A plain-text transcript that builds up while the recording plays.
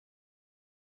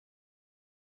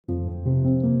From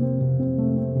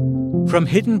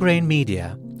Hidden Brain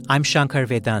Media, I'm Shankar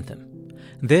Vedantam.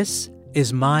 This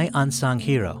is My Unsung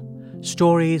Hero,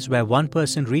 stories where one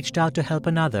person reached out to help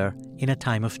another in a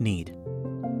time of need.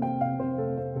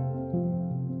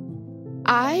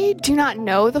 I do not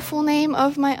know the full name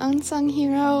of my unsung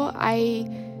hero.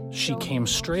 She came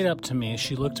straight up to me,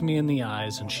 she looked me in the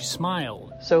eyes, and she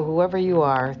smiled. So whoever you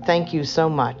are, thank you so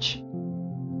much.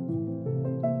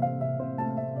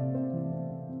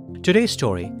 Today's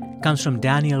story comes from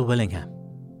Daniel Willingham.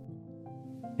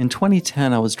 In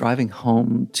 2010, I was driving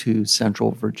home to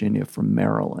Central Virginia from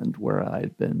Maryland, where I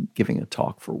had been giving a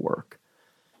talk for work.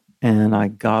 And I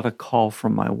got a call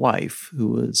from my wife, who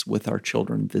was with our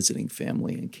children visiting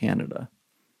family in Canada.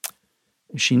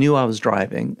 She knew I was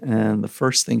driving, and the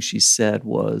first thing she said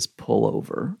was, "Pull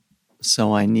over."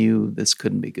 So I knew this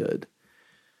couldn't be good.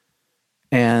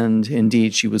 And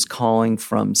indeed, she was calling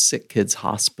from Sick Kids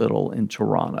Hospital in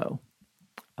Toronto.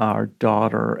 Our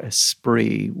daughter,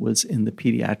 Esprit, was in the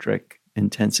pediatric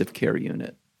intensive care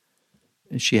unit.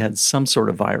 And she had some sort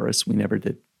of virus. We never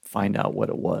did find out what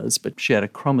it was, but she had a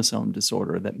chromosome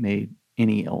disorder that made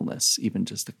any illness, even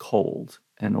just a cold,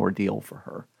 an ordeal for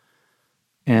her.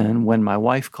 And when my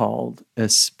wife called,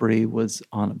 Esprit was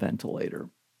on a ventilator.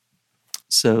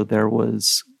 So there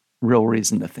was real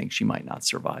reason to think she might not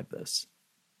survive this.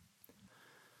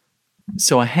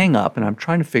 So I hang up and I'm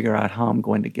trying to figure out how I'm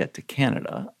going to get to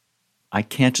Canada. I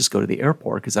can't just go to the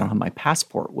airport because I don't have my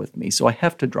passport with me, so I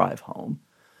have to drive home.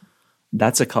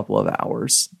 That's a couple of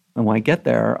hours. And when I get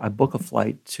there, I book a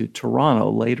flight to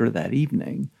Toronto later that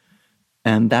evening.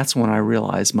 And that's when I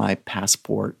realized my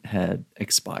passport had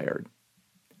expired.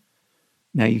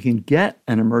 Now, you can get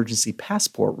an emergency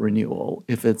passport renewal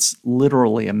if it's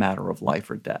literally a matter of life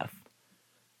or death.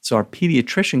 So our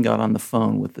pediatrician got on the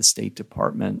phone with the State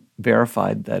Department,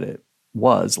 verified that it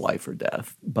was life or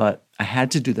death, but I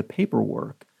had to do the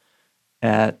paperwork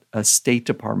at a State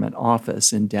Department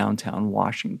office in downtown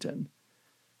Washington.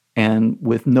 And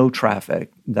with no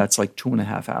traffic, that's like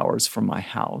 2.5 hours from my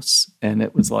house. And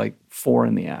it was like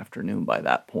 4 p.m. by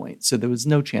that point. So there was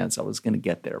no chance I was going to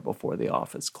get there before the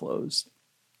office closed.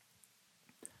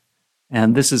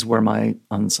 And this is where my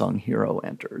unsung hero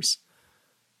enters,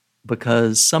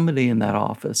 because somebody in that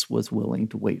office was willing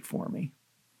to wait for me.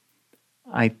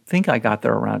 I think I got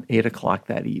there around 8 o'clock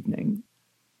that evening.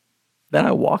 Then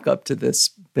I walk up to this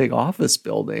big office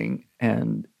building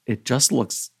and it just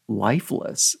looks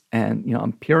lifeless. And,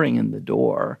 I'm peering in the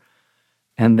door.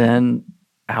 And then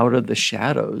out of the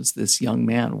shadows, this young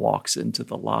man walks into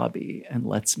the lobby and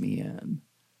lets me in.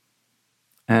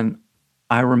 And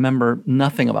I remember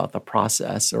nothing about the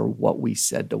process or what we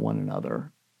said to one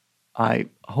another. I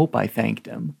hope I thanked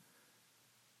him.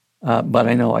 But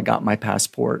I know I got my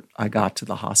passport. I got to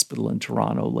the hospital in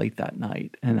Toronto late that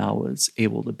night, and I was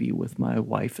able to be with my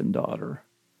wife and daughter.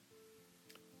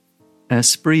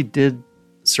 Esprit did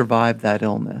survive that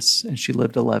illness, and she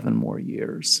lived 11 more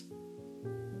years.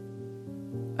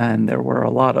 And there were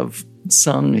a lot of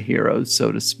sung heroes,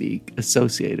 so to speak,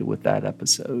 associated with that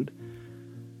episode.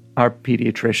 Our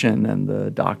pediatrician and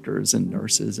the doctors and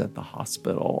nurses at the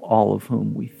hospital, all of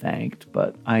whom we thanked,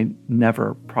 but I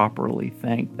never properly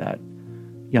thanked that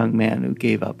young man who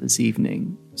gave up his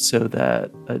evening so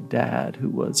that a dad who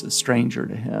was a stranger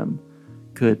to him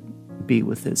could be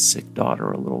with his sick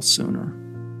daughter a little sooner.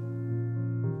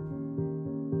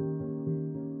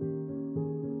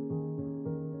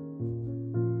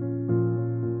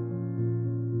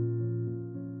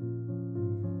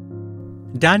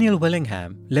 Daniel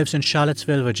Willingham lives in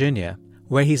Charlottesville, Virginia,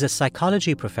 where he's a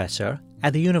psychology professor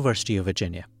at the University of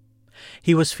Virginia.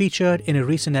 He was featured in a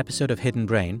recent episode of Hidden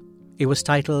Brain. It was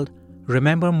titled,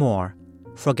 Remember More,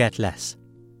 Forget Less.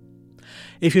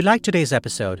 If you liked today's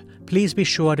episode, please be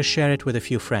sure to share it with a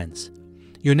few friends.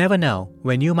 You never know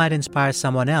when you might inspire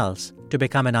someone else to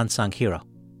become an unsung hero.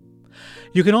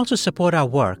 You can also support our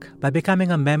work by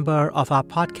becoming a member of our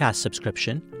podcast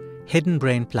subscription, Hidden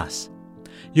Brain Plus.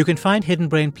 You can find Hidden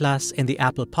Brain Plus in the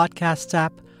Apple Podcasts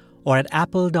app or at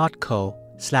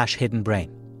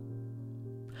apple.co/hiddenbrain.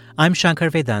 I'm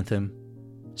Shankar Vedantam.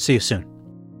 See you soon.